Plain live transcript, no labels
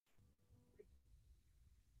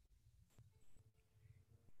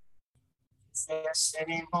Yes,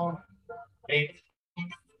 anymore, baby.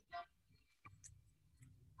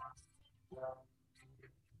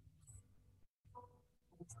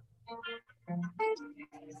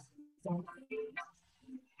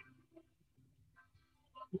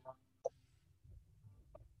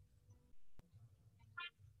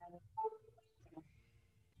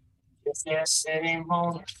 Yes,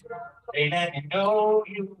 anymore. They let me know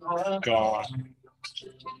you were gone.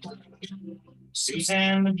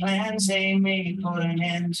 Suzanne, the plans they made put an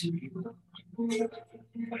end to you.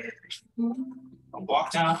 I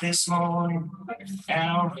walked out this morning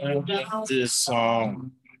and I wrote down this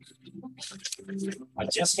song. I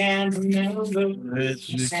just can't remember if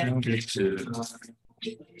you sent it to.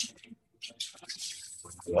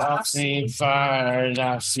 I've seen fire and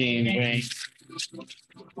I've seen rain.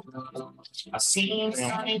 I've seen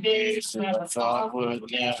sunny days that I thought would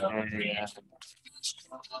never end.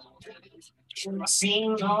 I've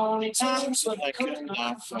seen lonely times when I could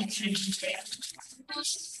not find you.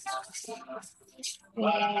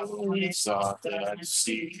 But I always thought that I'd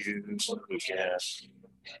see you again.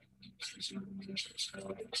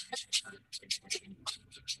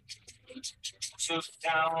 Took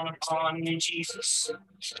down upon me, Jesus.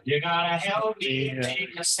 You gotta help me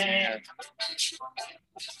make a stand.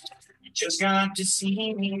 You just got to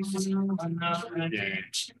see me through another day.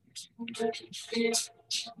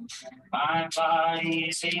 My body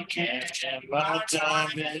is aching and my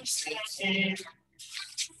time is ticking.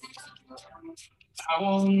 I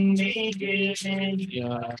won't make it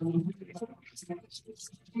anymore.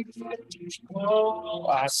 Oh,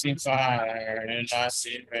 I see fire and I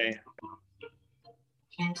see rain.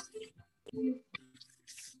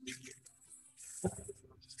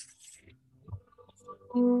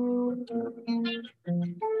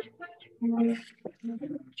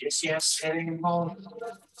 Just yesterday morning,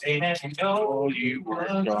 they let me know you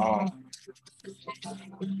were gone.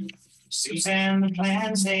 Suzanne, the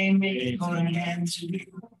plans they made put an end to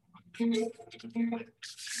you.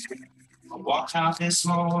 I walked out this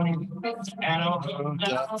morning and I wrote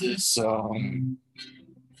out this song.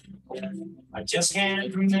 I just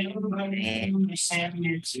can't remember who you sent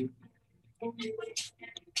me to.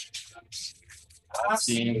 I've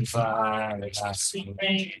seen fire and I've seen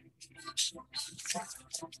rain.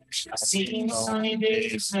 I've seen sunny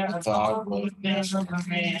days that I thought would never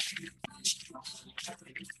end.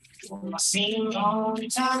 I've seen lonely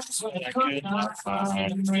times when I could not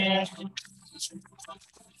find rest.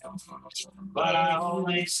 But I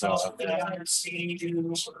always thought that I'd see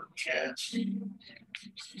you again.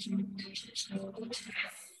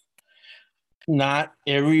 Not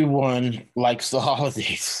everyone likes the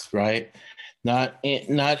holidays, right? Not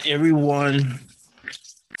everyone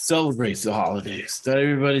celebrates the holidays. Not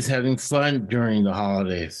everybody's having fun during the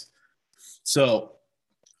holidays. So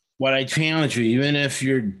what I challenge you, even if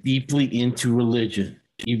you're deeply into religion,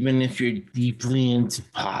 even if you're deeply into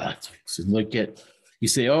politics, and you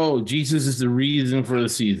say, oh, Jesus is the reason for the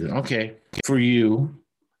season. Okay, for you,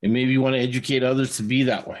 and maybe you want to educate others to be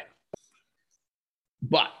that way.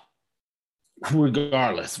 But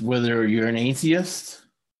regardless, whether you're an atheist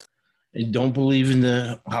and don't believe in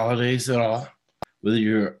the holidays at all, whether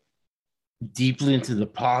you're deeply into the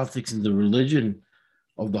politics and the religion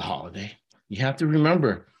of the holiday, you have to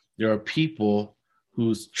remember there are people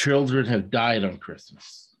whose children have died on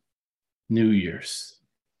Christmas, New Year's,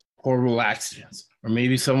 horrible accidents, or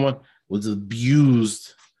maybe someone was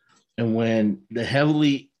abused, and when the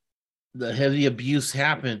heavy abuse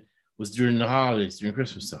happened was during the holidays, during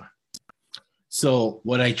Christmas time. So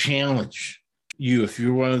what I challenge you, if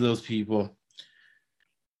you're one of those people,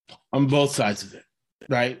 on both sides of it,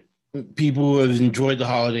 right? People who have enjoyed the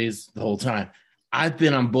holidays the whole time. I've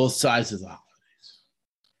been on both sides of the holidays.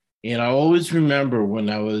 And I always remember when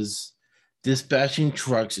I was dispatching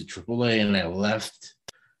trucks at AAA and I left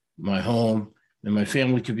my home, and my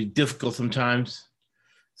family could be difficult sometimes.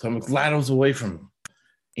 So I'm glad I was away from them.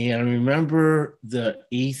 And I remember the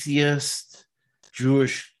atheist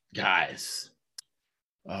Jewish guys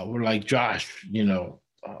were like, Josh,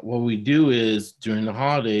 what we do is during the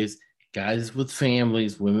holidays, guys with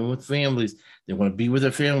families, women with families, they want to be with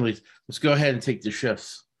their families. Let's go ahead and take the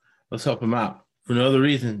shifts. Let's help them out for no other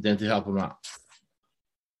reason than to help them out.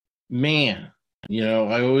 Man,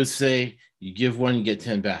 I always say you give one, you get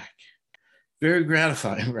 10 back. Very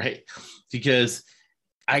gratifying, right? Because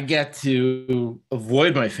I get to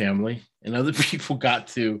avoid my family and other people got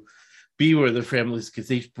to be with their families because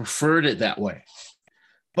they preferred it that way.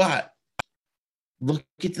 But look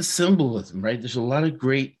at the symbolism, right? There's a lot of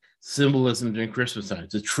great symbolism during Christmas time.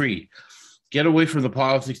 It's a tree. Get away from the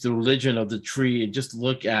politics, the religion of the tree, and just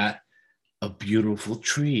look at a beautiful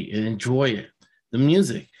tree and enjoy it. The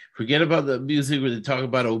music. Forget about the music where they talk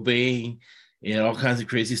about obeying and all kinds of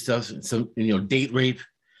crazy stuff and some, date rape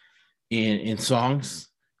in songs,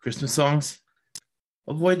 Christmas songs.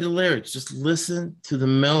 Avoid the lyrics. Just listen to the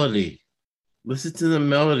melody. Listen to the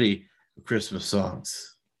melody of Christmas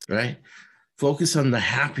songs, right? Focus on the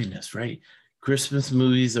happiness, right? Christmas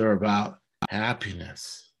movies are about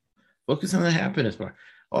happiness. Focus on the happiness part.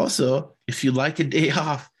 Also, if you like a day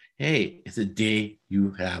off, hey, it's a day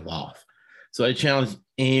you have off. So I challenge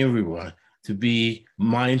everyone to be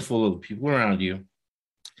mindful of the people around you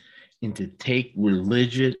and to take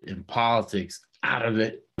religion and politics out of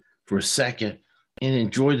it for a second and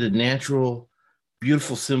enjoy the natural,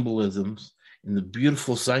 beautiful symbolisms and the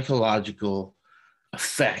beautiful psychological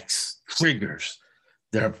effects, triggers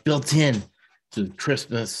that are built in to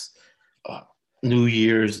Christmas, New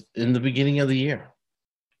Year's, in the beginning of the year.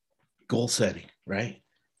 Goal setting, right?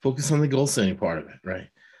 Focus on the goal setting part of it, right?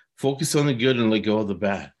 Focus on the good and let go of the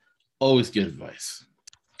bad. Always good advice.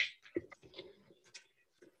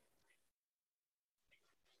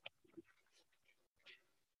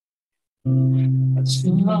 It's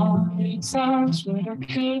been lonely times when I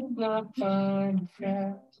could not find a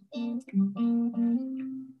friend,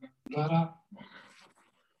 but I